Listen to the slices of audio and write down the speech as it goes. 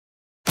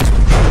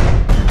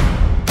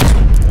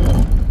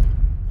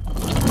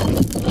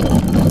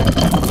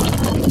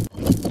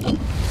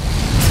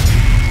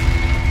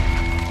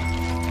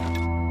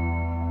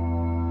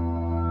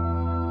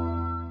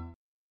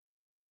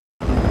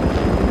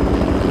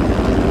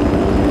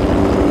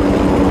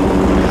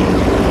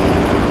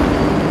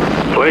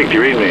Blake, do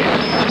you read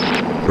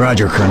me?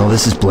 Roger, Colonel.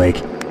 This is Blake.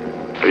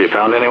 Have you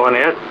found anyone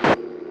yet?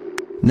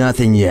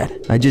 Nothing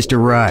yet. I just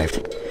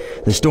arrived.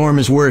 The storm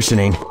is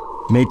worsening.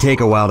 May take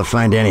a while to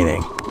find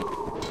anything.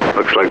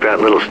 Looks like that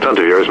little stunt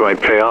of yours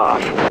might pay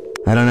off.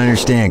 I don't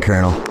understand,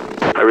 Colonel.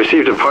 I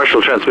received a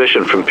partial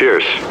transmission from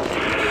Pierce.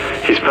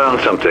 He's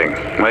found something.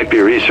 Might be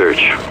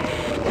research.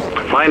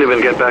 Find him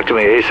and get back to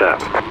me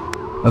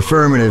ASAP.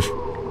 Affirmative.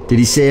 Did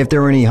he say if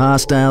there were any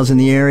hostiles in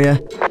the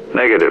area?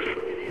 Negative.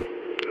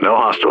 No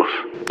hostiles.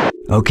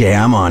 Okay,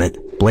 I'm on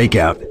it. Blake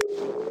out.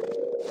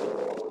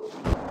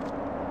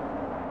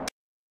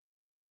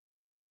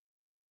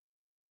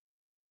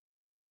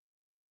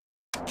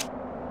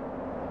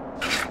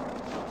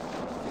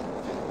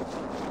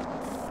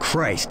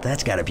 Christ,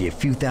 that's gotta be a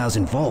few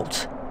thousand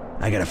volts.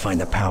 I gotta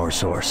find the power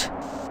source.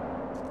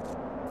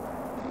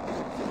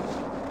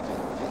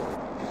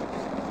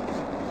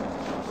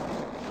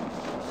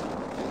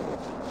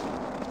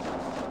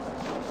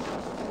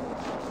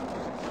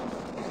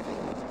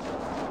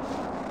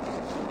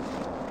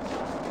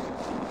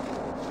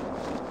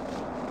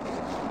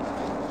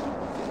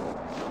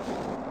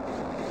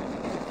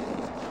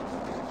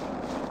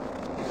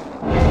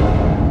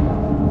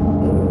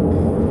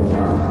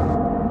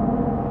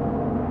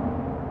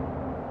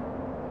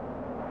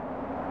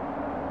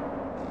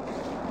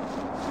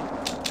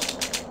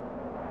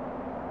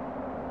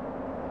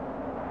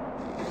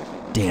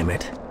 Damn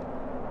it.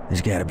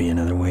 There's gotta be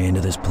another way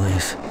into this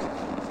place.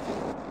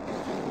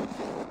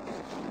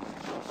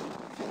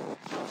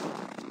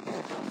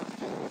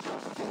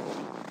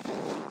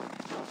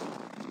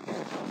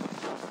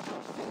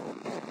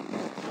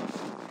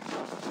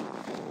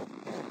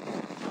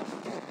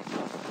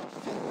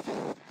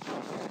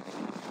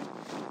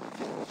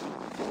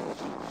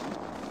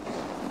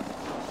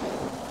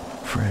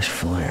 Fresh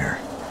flare.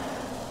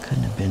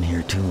 Couldn't have been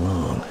here too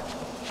long.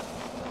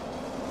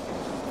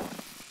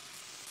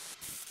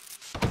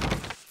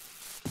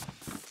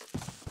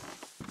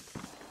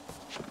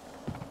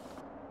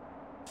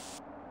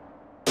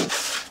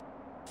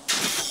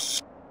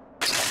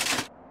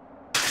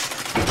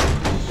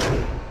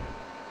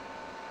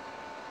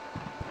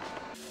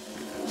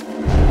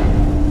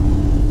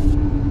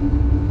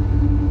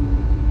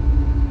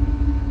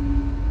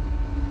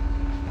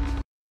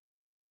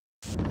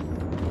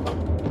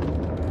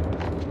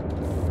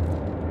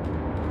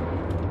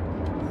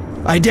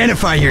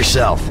 Identify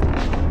yourself!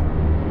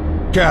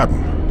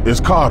 Captain, it's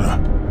Carter.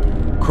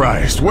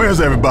 Christ, where's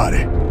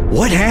everybody?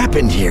 What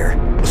happened here?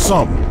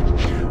 Something.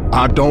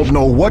 I don't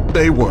know what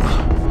they were,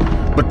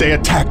 but they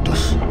attacked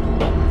us.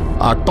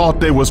 I thought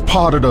they was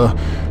part of the...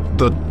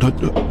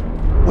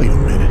 Wait a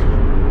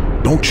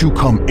minute. Don't you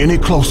come any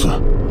closer.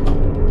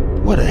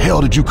 Where the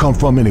hell did you come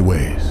from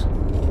anyways?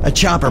 A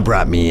chopper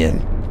brought me in.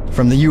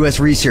 From the U.S.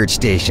 Research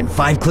Station,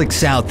 5 clicks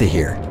south of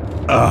here.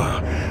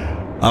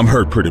 I'm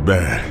hurt pretty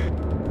bad.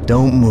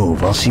 Don't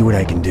move, I'll see what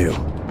I can do.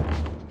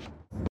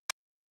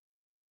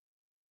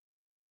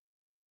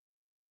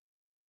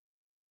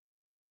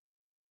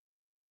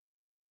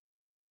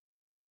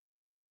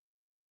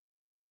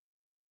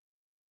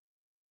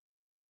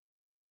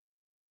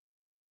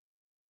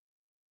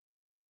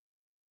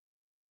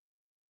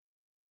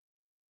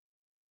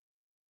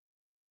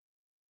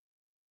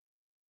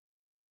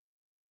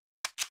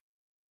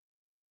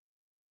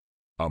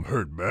 I'm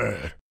hurt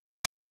bad.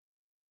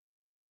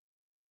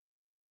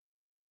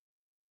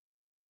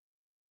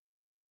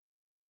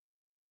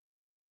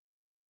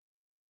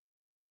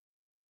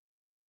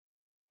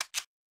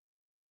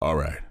 All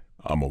right,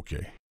 I'm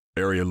okay.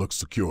 Area looks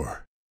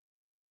secure.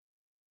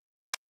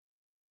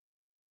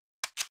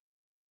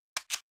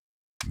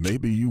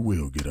 Maybe you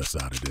will get us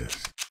out of this.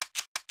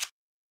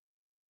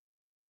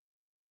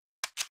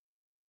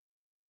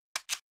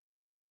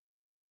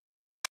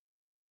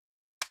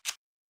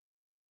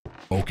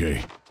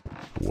 Okay.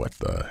 What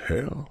the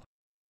hell?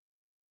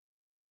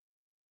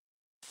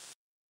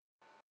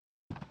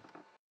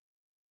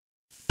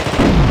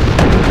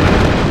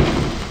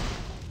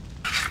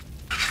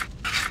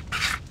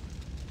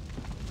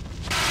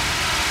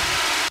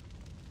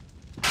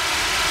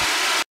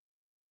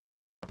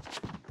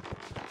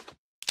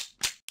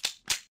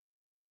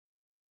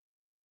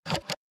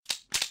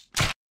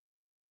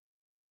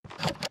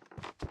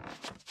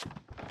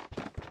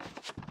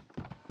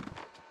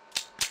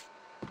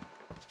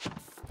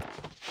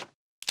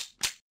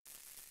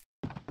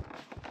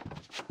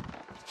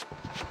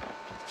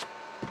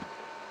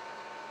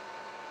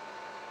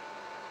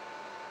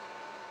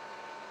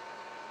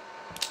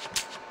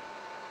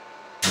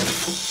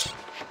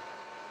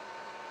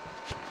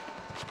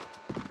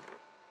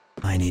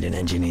 I need an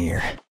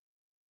engineer.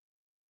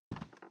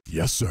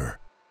 Yes, sir.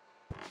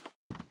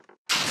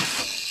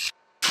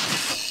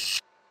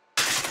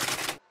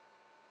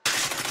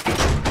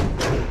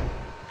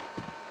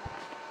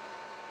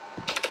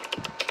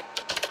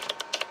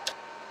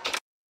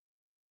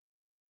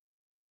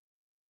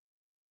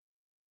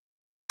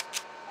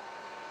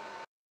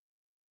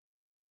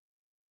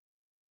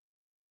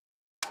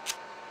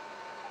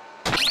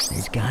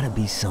 There's gotta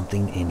be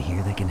something in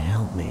here that can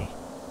help me.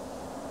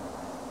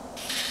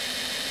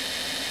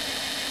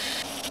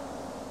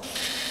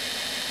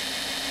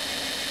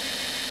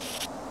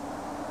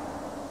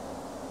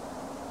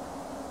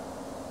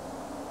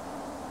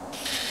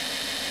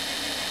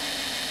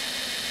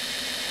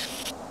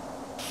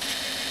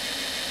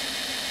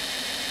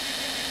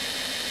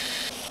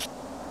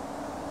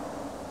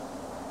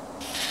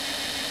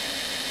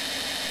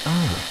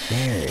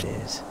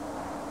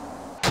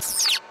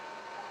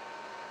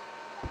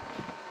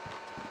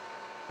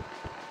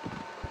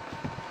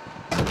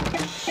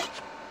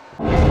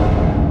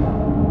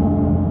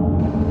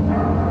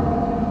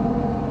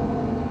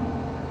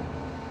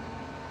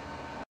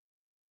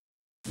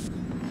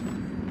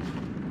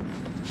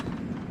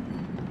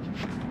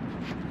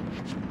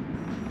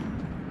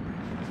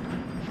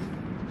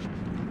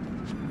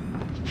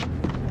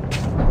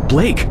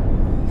 Blake,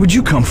 where'd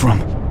you come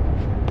from?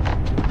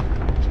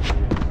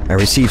 I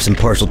received some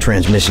partial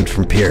transmissions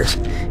from Pierce.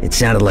 It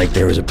sounded like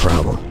there was a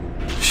problem.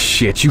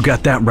 Shit, you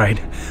got that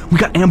right. We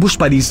got ambushed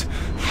by these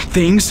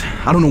things.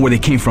 I don't know where they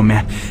came from,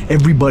 man.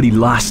 Everybody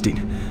lost it.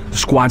 The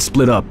squad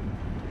split up.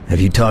 Have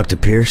you talked to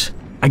Pierce?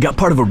 I got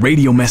part of a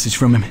radio message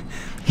from him.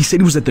 He said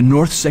he was at the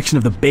north section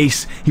of the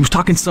base. He was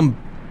talking some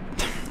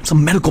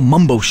medical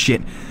mumbo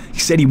shit. He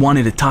said he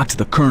wanted to talk to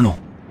the colonel.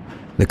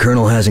 The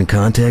colonel hasn't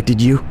contacted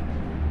you?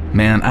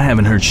 Man, I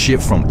haven't heard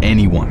shit from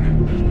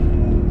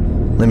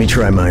anyone. Let me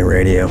try my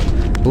radio.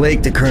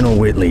 Blake to Colonel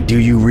Whitley, do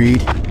you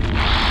read?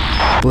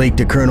 Blake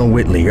to Colonel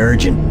Whitley,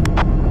 urgent.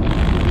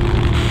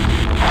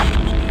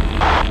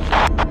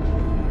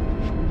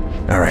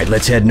 Alright,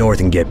 let's head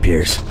north and get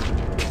Pierce.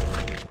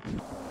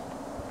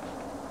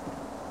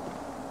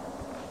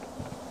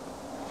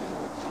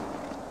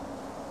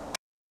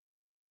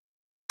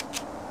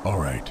 All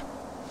right.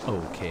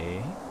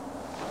 Okay.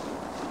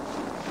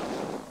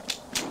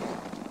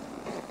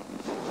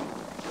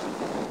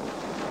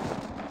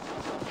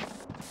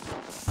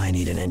 I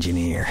need an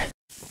engineer.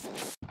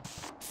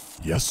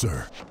 Yes,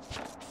 sir.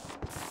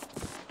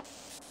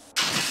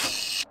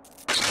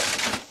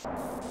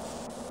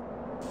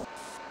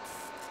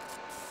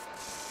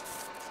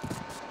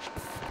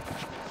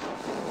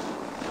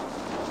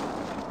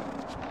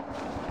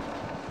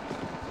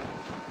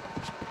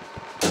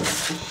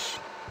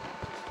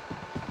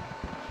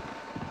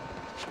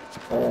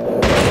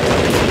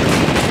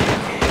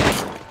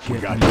 We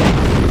got you.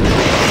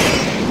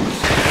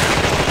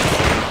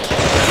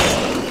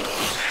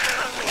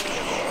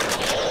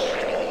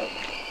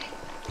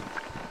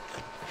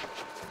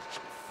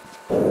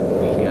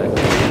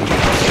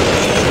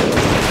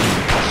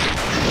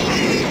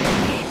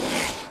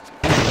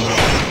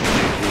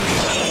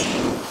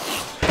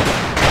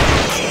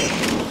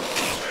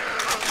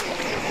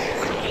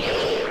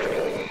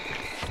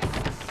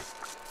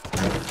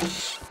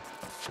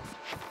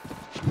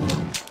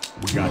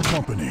 We got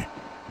company.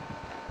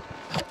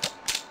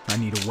 I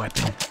need a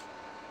weapon.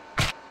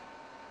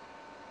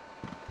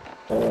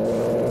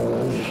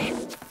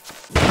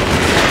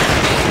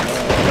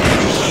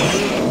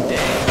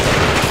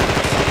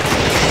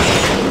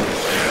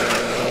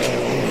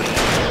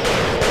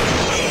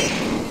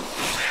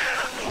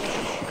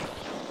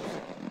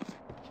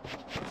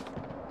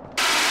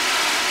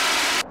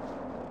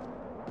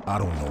 I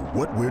don't know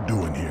what we're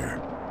doing here.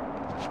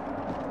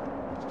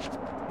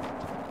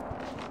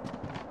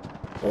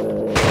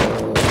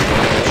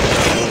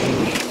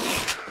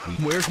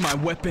 Where's my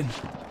weapon?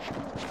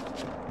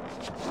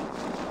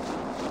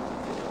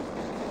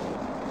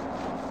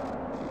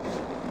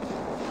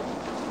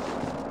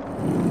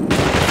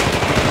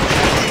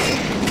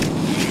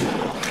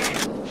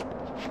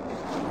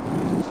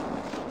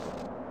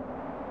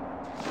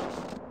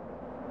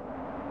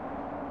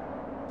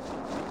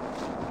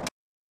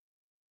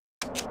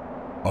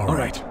 All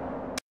right.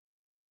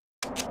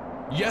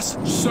 Yes,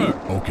 sir.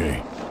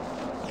 Okay.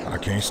 I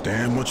can't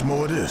stand much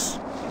more of this.